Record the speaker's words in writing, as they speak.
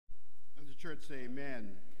church say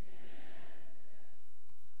amen?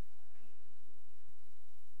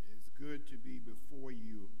 It's good to be before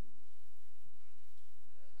you.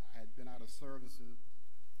 I had been out of services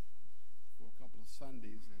for a couple of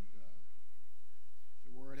Sundays, and the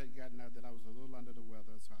word had gotten out that I was a little under the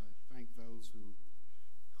weather, so I thank those who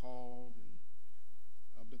called and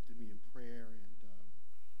uplifted me in prayer, and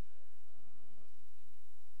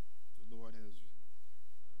the Lord has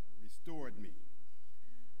restored me.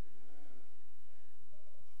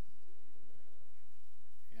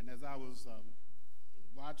 And as I was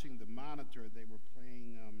watching the monitor, they were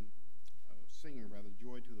playing, singing rather,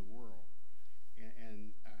 Joy to the World.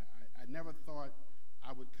 And I never thought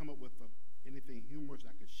I would come up with anything humorous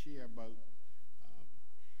I could share about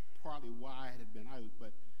partly why I had been out,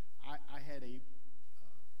 but I had a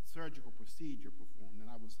surgical procedure performed, and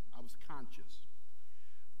I was conscious.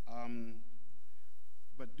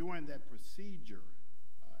 But during that procedure,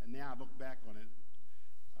 and now I look back on it,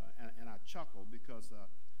 and I chuckle because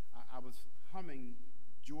I was humming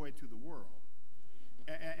Joy to the World.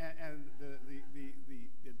 And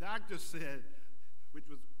the doctor said, which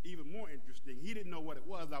was even more interesting, he didn't know what it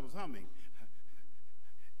was I was humming.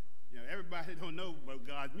 You know, everybody don't know about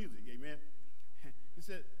God's music, amen? He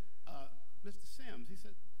said, Mr. Sims, he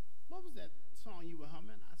said, what was that song you were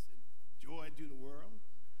humming? I said, Joy to the World.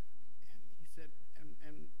 And he said,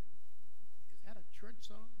 and is that a church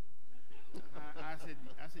song? I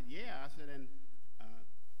said, yeah. I said, and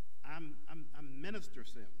I'm Minister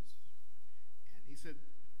Sims. And he said,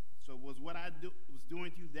 so was what I was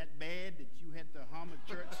doing to you that bad that you had to hum a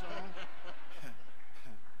church song?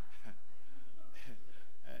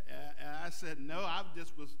 And I said, no, I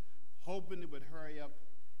just was hoping it would hurry up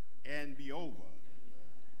and be over.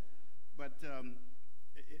 But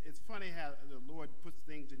it's funny how the Lord puts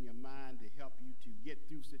things in your mind to help you to get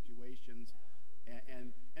through situations.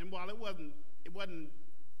 And while it wasn't,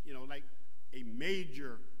 you know, like a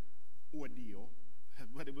major ordeal,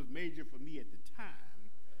 but it was major for me at the time.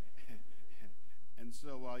 And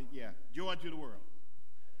so, yeah, joy to the world.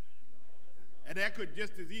 And that could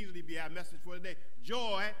just as easily be our message for today.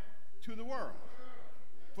 Joy to the world.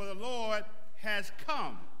 For the Lord has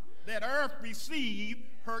come. Let earth receive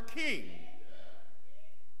her King.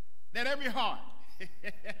 Let every heart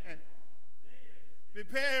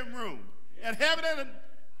prepare him room. And heaven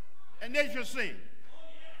and nature sing.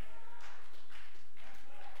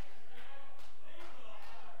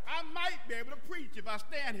 I might be able to preach if I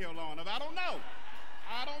stand here long enough. I don't know.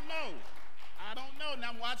 Now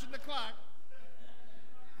I'm watching the clock.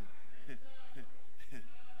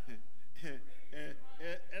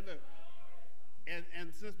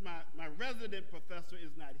 And since my resident professor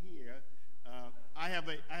is not here, I have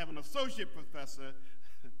an associate professor.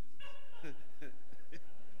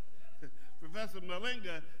 Professor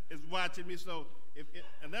Malinga is watching me, so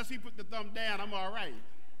unless he put the thumb down, I'm all right.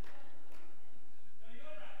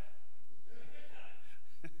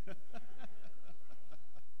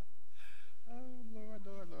 Oh,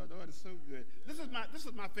 Lord, it's so good. This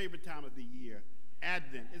is my favorite time of the year.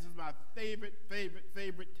 Advent. This is my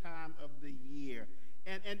favorite time of the year.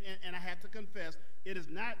 And I have to confess, it is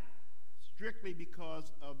not strictly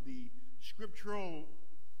because of the scriptural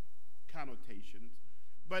connotations,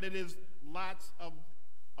 but it is lots of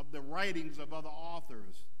the writings of other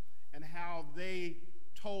authors and how they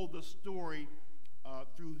told the story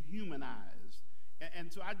through human eyes.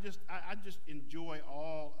 And so I just enjoy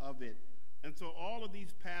all of it. And so all of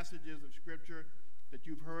these passages of scripture that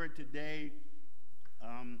you've heard today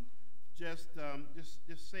just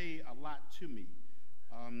say a lot to me.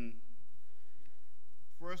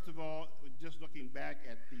 First of all, just looking back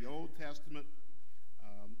at the Old Testament,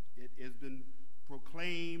 it has been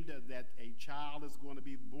proclaimed that a child is going to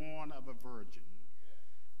be born of a virgin.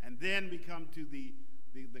 And then we come to the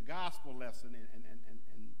gospel lesson, and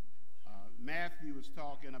Matthew is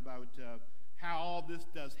talking about how all this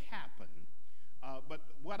does happen. But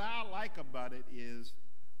what I like about it is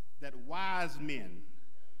that wise men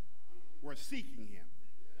were seeking him.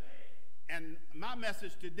 And my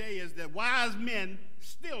message today is that wise men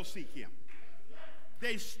still seek him.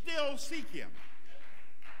 They still seek him.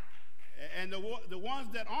 And the ones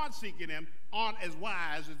that aren't seeking him aren't as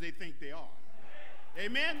wise as they think they are.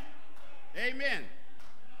 Amen? Amen.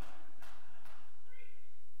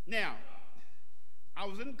 Now, I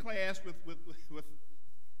was in class with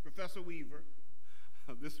Professor Weaver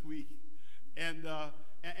this week, and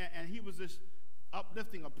he was just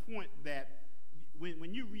uplifting a point that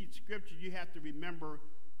when you read scripture, you have to remember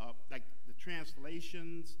like the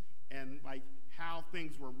translations and like how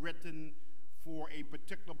things were written for a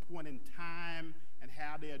particular point in time and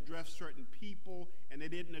how they addressed certain people, and they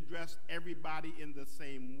didn't address everybody in the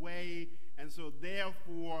same way. And so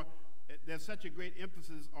therefore, there's such a great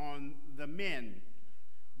emphasis on the men.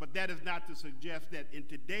 But that is not to suggest that in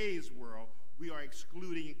today's world, we are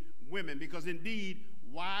excluding women, because indeed,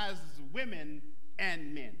 wise women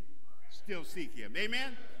and men still seek him.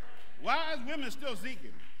 Amen? Wise women still seek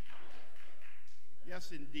him.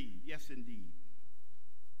 Yes, indeed. Yes, indeed.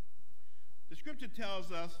 The scripture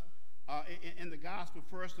tells us in the gospel,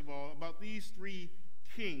 first of all, about these three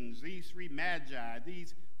kings, these three magi,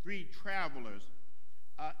 these three travelers.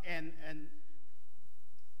 And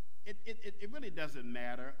it really doesn't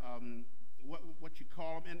matter what you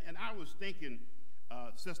call them. And I was thinking,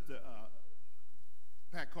 Sister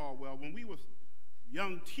Pat Caldwell, when we were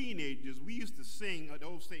young teenagers, we used to sing at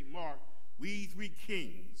old St. Mark, "We three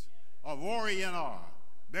kings of Orient are,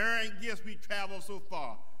 bearing gifts we travel so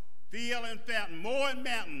far. Field and fountain, moor and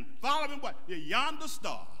mountain, following what? The yonder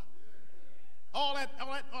star." All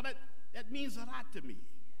that means a lot to me.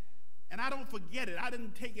 And I don't forget it. I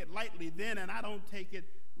didn't take it lightly then, and I don't take it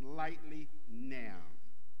lightly now.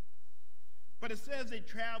 But it says they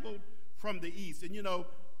traveled from the east. And you know,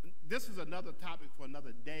 this is another topic for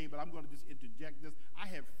another day, but I'm going to just interject this. I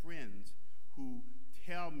have friends who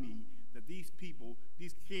tell me that these people,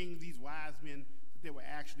 these kings, these wise men, that they were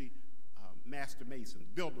actually master masons,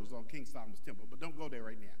 builders on King Solomon's temple. But don't go there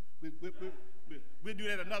right now. We'll do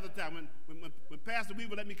that another time. When Pastor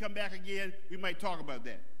Weaver let me come back again, we might talk about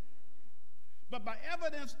that. But by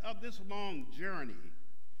evidence of this long journey,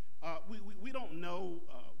 we don't know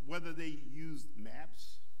whether they used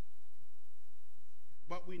maps,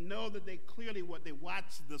 but we know that they clearly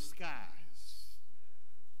watched the skies.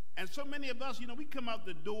 And so many of us, you know, we come out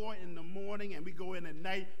the door in the morning and we go in at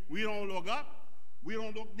night. We don't look up. We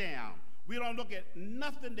don't look down. We don't look at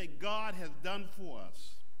nothing that God has done for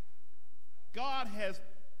us. God has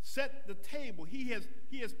set the table. He has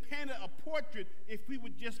painted a portrait. If we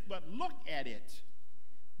would just but look at it,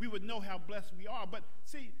 we would know how blessed we are. But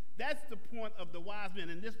see, that's the point of the wise men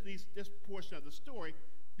in this portion of the story,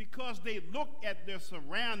 because they looked at their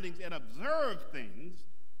surroundings and observed things,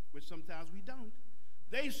 which sometimes we don't.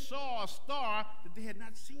 They saw a star that they had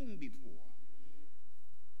not seen before,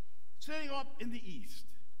 sitting up in the east.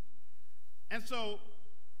 And so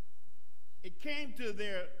it came to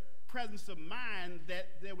their presence of mind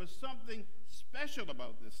that there was something special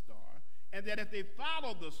about this star, and that if they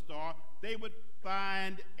followed the star, they would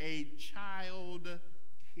find a child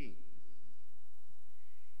king.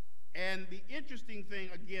 And the interesting thing,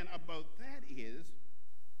 again, about that is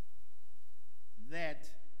that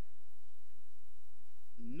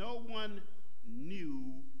no one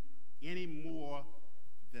knew any more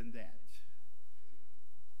than that.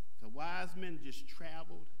 The wise men just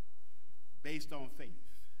traveled based on faith.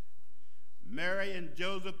 Mary and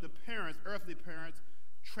Joseph, the parents, earthly parents,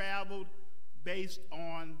 traveled based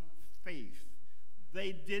on faith.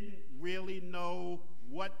 They didn't really know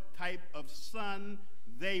what type of son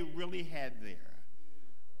they really had there.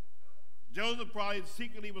 Joseph probably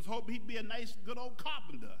secretly was hoping he'd be a nice, good old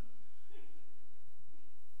carpenter.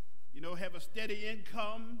 You know, have a steady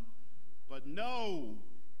income. But no,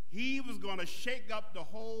 he was going to shake up the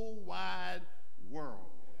whole wide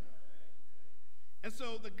world. And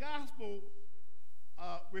so the gospel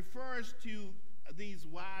refers to these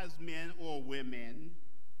wise men or women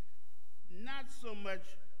not so much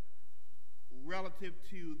relative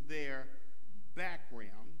to their background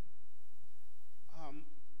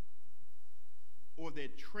or their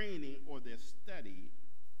training or their study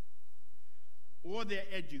or their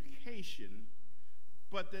education,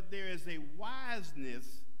 but that there is a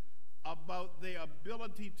wiseness about their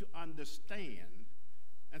ability to understand.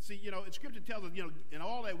 And see, you know, Scripture tells us, you know, in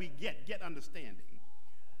all that we get understanding.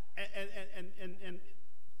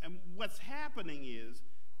 And what's happening is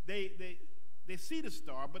they see the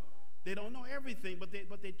star, but they don't know everything, but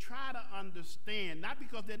they try to understand, not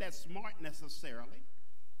because they're that smart necessarily,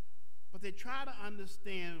 but they try to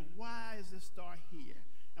understand, why is this star here?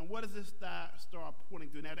 And what is this star pointing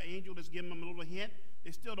to? Now, the angel is giving them a little hint.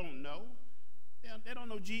 They still don't know. They don't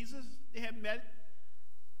know Jesus. They haven't met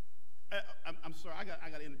it. I'm sorry. I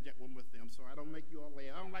got to interject one more thing. I'm sorry. I don't make you all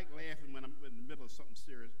laugh. I don't like laughing when I'm in the middle of something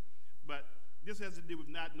serious. But this has to do with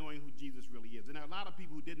not knowing who Jesus really is. And there are a lot of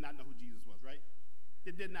people who did not know who Jesus was, right?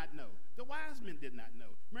 They did not know. The wise men did not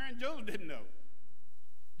know. Mary and Joseph didn't know.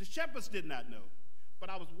 The shepherds did not know. But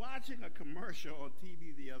I was watching a commercial on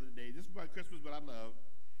TV the other day. This is about Christmas, but I love.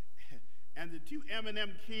 And the two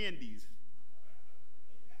M&M candies.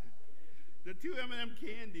 The two M&M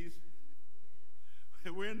candies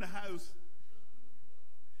were in the house.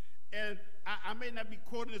 And I may not be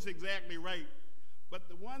quoting this exactly right, But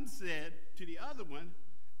the one said to the other one,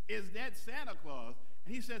 is that Santa Claus?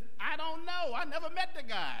 And he said, I don't know. I never met the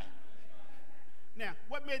guy. Now,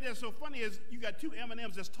 what made that so funny is you got two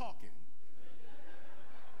M&Ms just talking.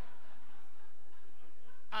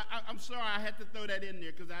 I'm sorry I had to throw that in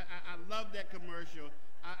there because I love that commercial.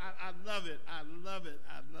 I love it. I love it.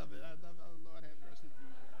 I love it. I love it. Oh, Lord have mercy.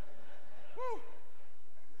 Woo.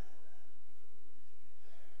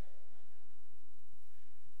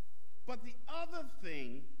 But the other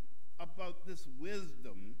thing about this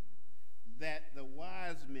wisdom that the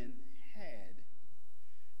wise men had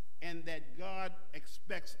and that God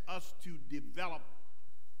expects us to develop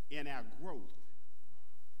in our growth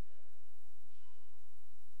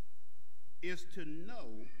is to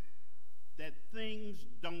know that things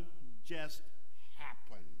don't just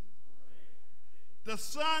happen. The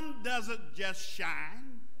sun doesn't just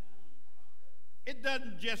shine. It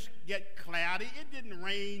doesn't just get cloudy. It didn't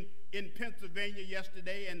rain in Pennsylvania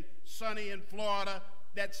yesterday and sunny in Florida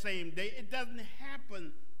that same day. It doesn't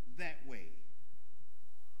happen that way.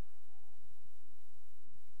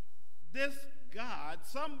 This God,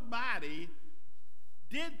 somebody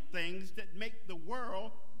did things that make the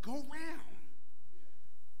world go round.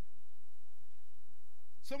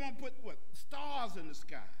 Someone put what? Stars in the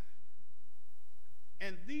sky.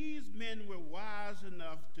 And these men were wise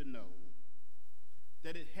enough to know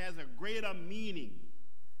that it has a greater meaning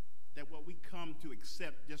than what we come to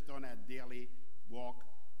accept just on our daily walk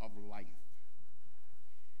of life.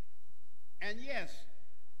 And yes,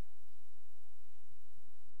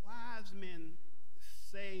 wise men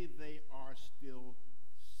say they are still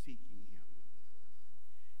seeking him.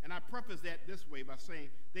 And I preface that this way by saying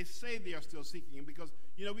they say they are still seeking him because,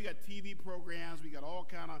 you know, we got TV programs, we got all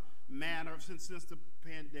kind of manner, since the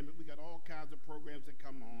pandemic, we got all kinds of programs that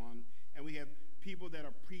come on, and we have people that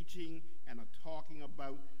are preaching and are talking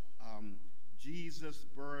about Jesus'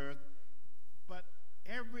 birth, but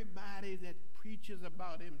everybody that preaches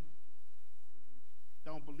about him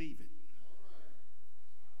don't believe it.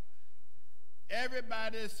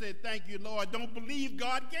 Everybody that said, thank you, Lord, don't believe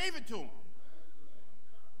God gave it to them.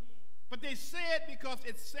 But they say it because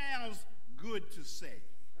it sounds good to say.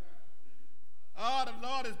 Oh, the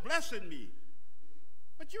Lord is blessing me.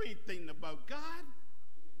 But you ain't thinking about God.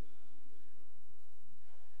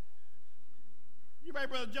 You right,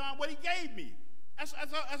 Brother John, what he gave me. That's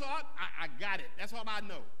all I got it. That's all I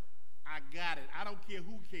know. I got it. I don't care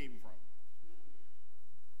who came from.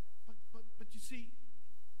 But you see,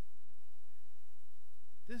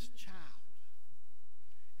 this child,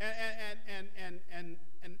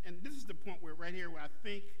 and this is the point where right here where I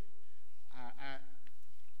think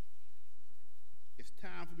it's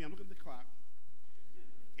time for me. I'm looking at the clock,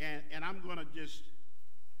 and I'm going to just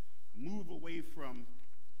move away from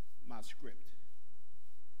my script.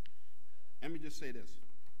 Let me just say this.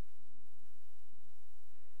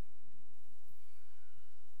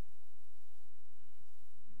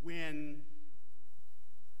 When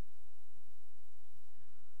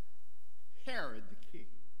Herod the king,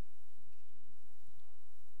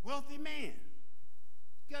 wealthy man,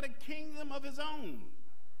 got a kingdom of his own.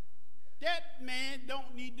 That man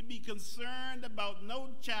don't need to be concerned about no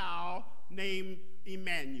child named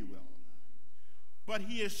Emmanuel. But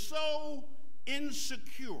he is so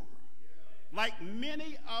insecure, like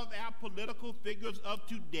many of our political figures of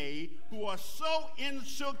today who are so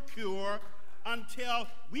insecure until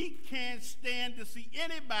we can't stand to see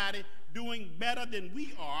anybody doing better than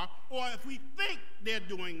we are, or if we think they're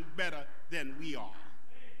doing better than we are.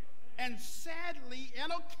 And sadly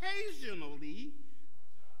and occasionally,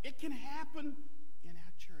 it can happen in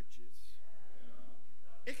our churches.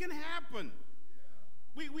 It can happen.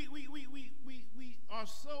 We are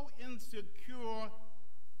so insecure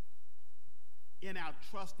in our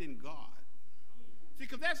trust in God. See,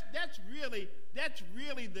 because that's really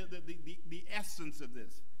the essence of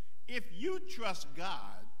this. If you trust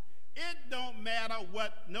God, it don't matter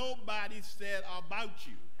what nobody said about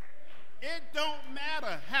you. It don't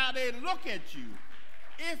matter how they look at you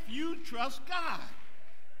if you trust God.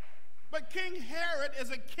 But King Herod is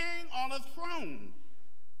a king on a throne.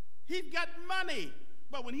 He's got money.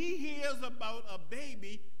 But when he hears about a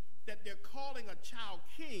baby that they're calling a child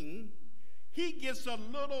king, he gets a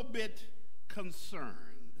little bit concerned.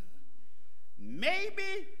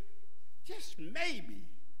 Maybe, just maybe,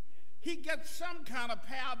 he gets some kind of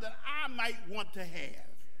power that I might want to have,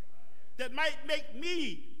 that might make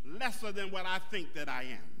me lesser than what I think that I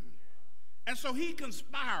am. And so he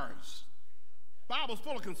conspires. Bible's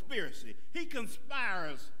full of conspiracy. He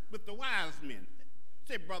conspires with the wise men.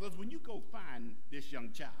 Say, brothers, when you go find this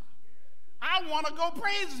young child, I want to go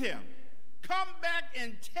praise him. Come back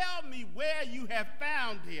and tell me where you have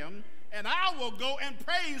found him, and I will go and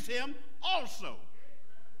praise him also.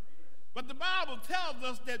 But the Bible tells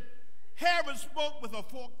us that Herod spoke with a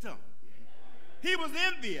forked tongue. He was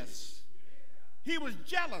envious. He was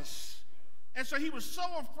jealous. And so he was so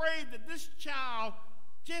afraid that this child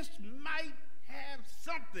just might have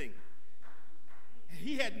something. And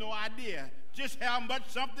he had no idea just how much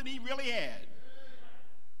something he really had.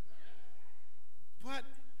 But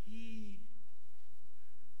he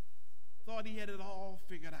thought he had it all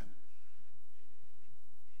figured out.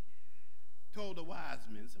 Told the wise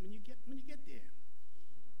men, so when you get there,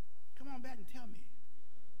 come on back and tell me.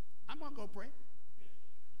 I'm going to go pray.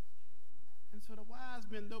 And so the wise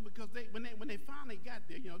men, though, because when they finally got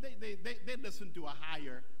there, they listened to a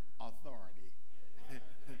higher authority.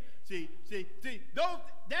 see,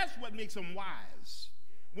 that's what makes them wise.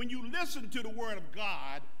 When you listen to the word of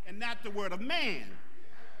God and not the word of man.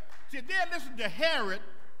 See, if they had listened to Herod,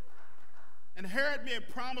 and Herod may have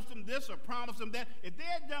promised them this or promised them that, if they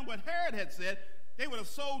had done what Herod had said, they would have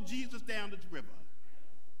sold Jesus down this river.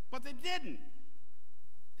 But they didn't.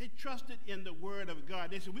 They trusted in the word of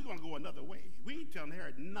God. They said, we're going to go another way. We ain't telling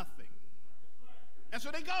Herod nothing. And so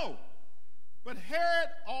they go. But Herod,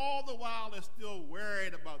 all the while, is still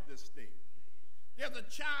worried about this thing. There's a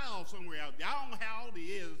child somewhere out there. I don't know how old he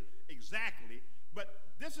is exactly, but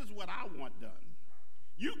this is what I want done.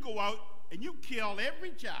 You go out and you kill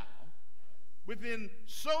every child within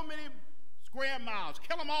so many square miles.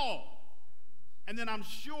 Kill them all. And then I'm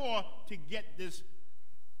sure to get this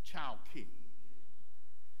child king.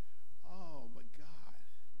 Oh, but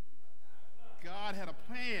God had a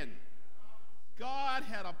plan. God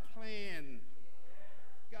had a plan.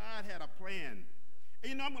 God had a plan.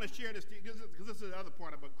 And I'm going to share this to you because this is the other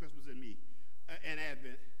part about Christmas and me and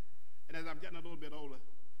Advent. And as I've gotten a little bit older,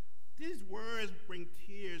 these words bring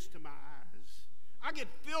tears to my eyes. I get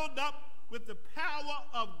filled up with the power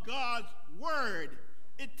of God's word.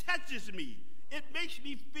 It touches me. It makes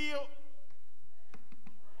me feel,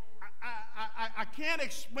 I can't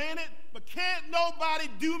explain it, but can't nobody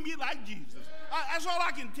do me like Jesus. That's all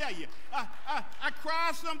I can tell you. I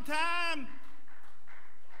cry sometimes.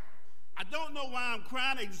 I don't know why I'm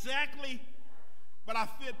crying exactly, but I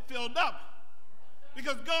feel filled up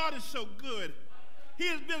because God is so good. He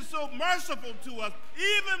has been so merciful to us.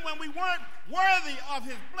 Even when we weren't worthy of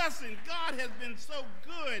his blessing, God has been so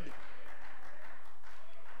good.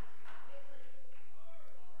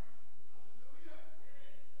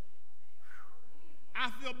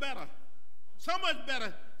 I feel better, so much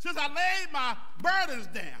better, since I laid my burdens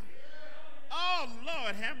down. Oh,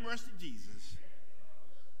 Lord, have mercy, Jesus.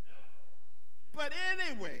 But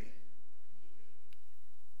anyway,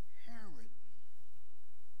 Herod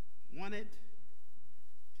wanted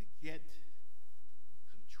to get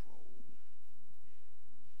control.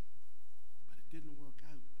 But it didn't work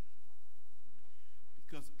out.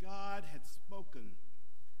 Because God had spoken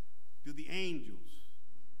to the angels,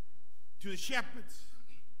 to the shepherds.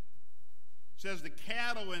 It says the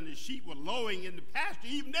cattle and the sheep were lowing in the pasture.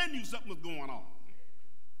 Even they knew something was going on.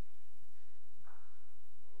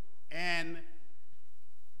 And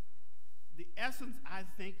the essence, I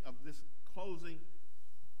think, of this closing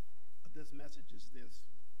of this message is this.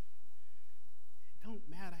 It don't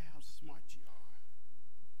matter how smart you are.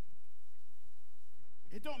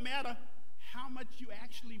 It don't matter how much you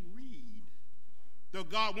actually read, though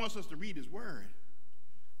God wants us to read his word.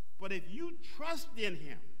 But if you trust in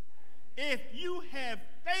him, if you have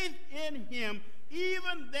faith in him,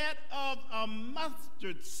 even that of a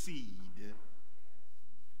mustard seed,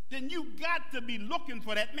 then you got to be looking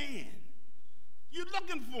for that man. You're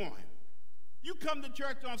looking for him. You come to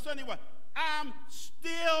church on Sunday, what? I'm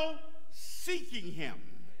still seeking him.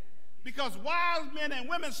 Because wise men and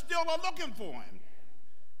women still are looking for him.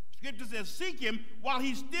 Scripture says, seek him while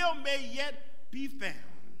he still may yet be found.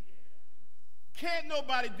 Can't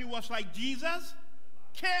nobody do us like Jesus.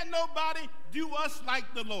 Can't nobody do us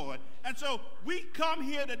like the Lord. And so we come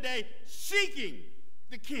here today seeking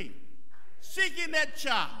the King. Seeking that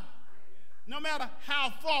child. No matter how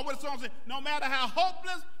far, what the song says, no matter how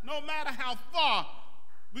hopeless, no matter how far,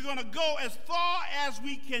 we're going to go as far as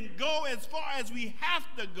we can go, as far as we have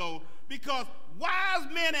to go, because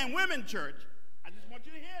wise men and women, church, I just want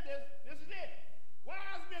you to hear this. This is it. Wise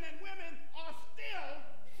men and women are still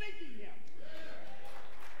seeking him.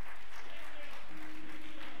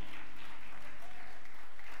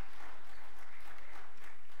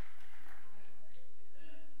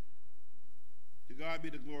 To God be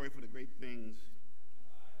the glory for the great things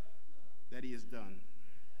that he has done.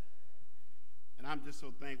 And I'm just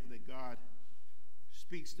so thankful that God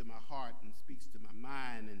speaks to my heart and speaks to my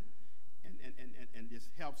mind and and just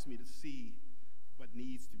helps me to see what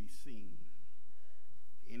needs to be seen.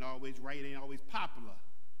 Ain't always right, ain't always popular,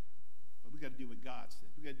 but we got to do what God says.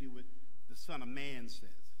 We got to do what the Son of Man says.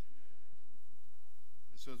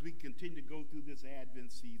 And so as we continue to go through this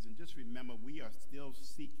Advent season, just remember we are still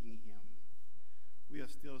seeking him. We are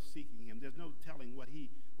still seeking him. There's no telling what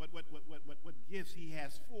gifts he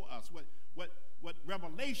has for us, what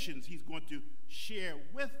revelations he's going to share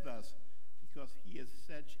with us, because he is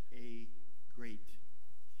such a great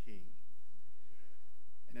king.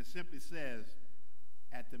 And it simply says,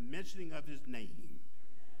 at the mentioning of his name,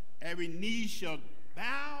 every knee shall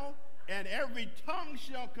bow and every tongue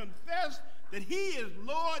shall confess that he is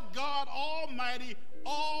Lord God Almighty,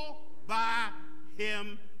 all by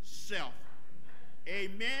himself.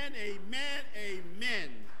 Amen, amen, amen,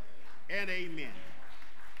 and amen.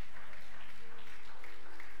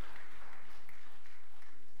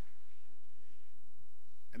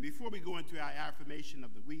 And before we go into our affirmation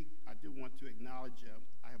of the week, I do want to acknowledge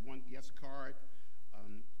I have one guest card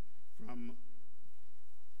from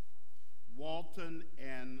Walton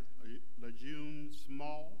and Lejeune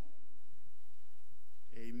Small.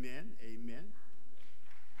 Amen, amen.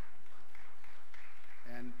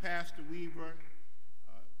 And Pastor Weaver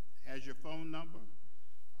has your phone number,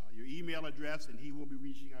 your email address, and he will be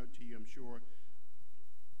reaching out to you, I'm sure.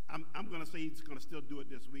 I'm going to say he's going to still do it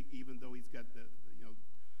this week, even though he's got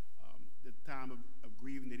the time of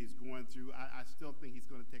grieving that he's going through. I still think he's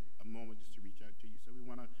going to take a moment just to reach out to you. So we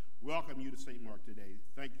want to welcome you to St. Mark today.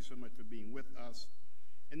 Thank you so much for being with us.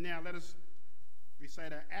 And now let us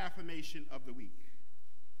recite our affirmation of the week.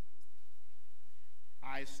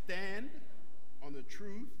 I stand on the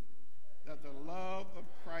truth that the love of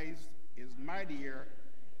Christ is mightier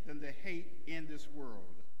than the hate in this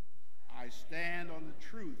world. I stand on the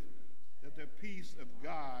truth that the peace of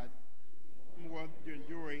God is more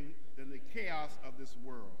enduring than the chaos of this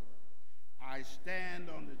world. I stand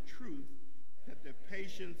on the truth that the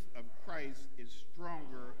patience of Christ is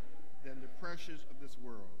stronger than the pressures of this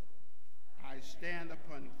world. I stand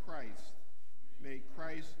upon Christ. May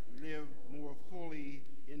Christ live more fully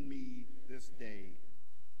in me this day.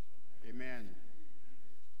 Amen.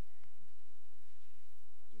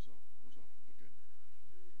 That's all. Okay.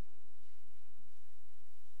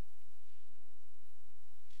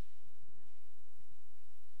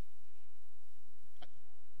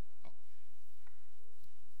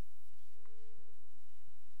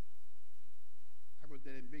 I wrote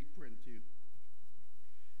that in big print too.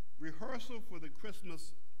 Rehearsal for the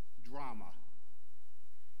Christmas drama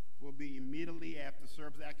will be immediately after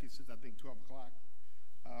service, actually since I think 12 o'clock.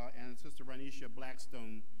 And Sister Ranisha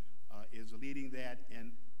Blackstone is leading that,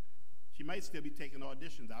 and she might still be taking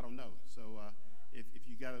auditions. I don't know. So if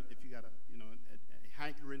you got a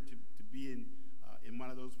hankering to be in one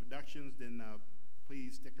of those productions, then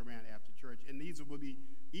please stick around after church. And these will be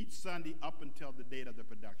each Sunday up until the date of the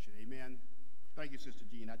production. Amen. Thank you, Sister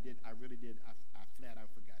Jean. I really did. I flat out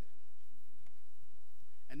forgot it.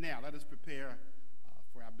 And now let us prepare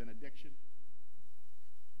for our benediction.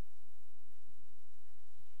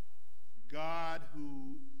 God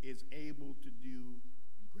who is able to do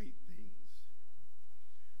great things.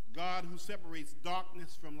 God who separates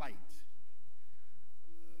darkness from light,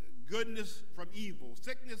 goodness from evil,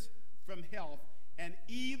 sickness from health, and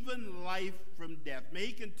even life from death. May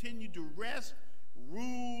he continue to rest,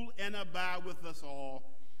 rule, and abide with us all,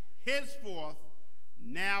 henceforth,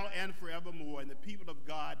 now and forevermore. And the people of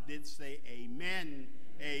God did say amen,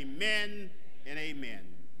 amen, and amen.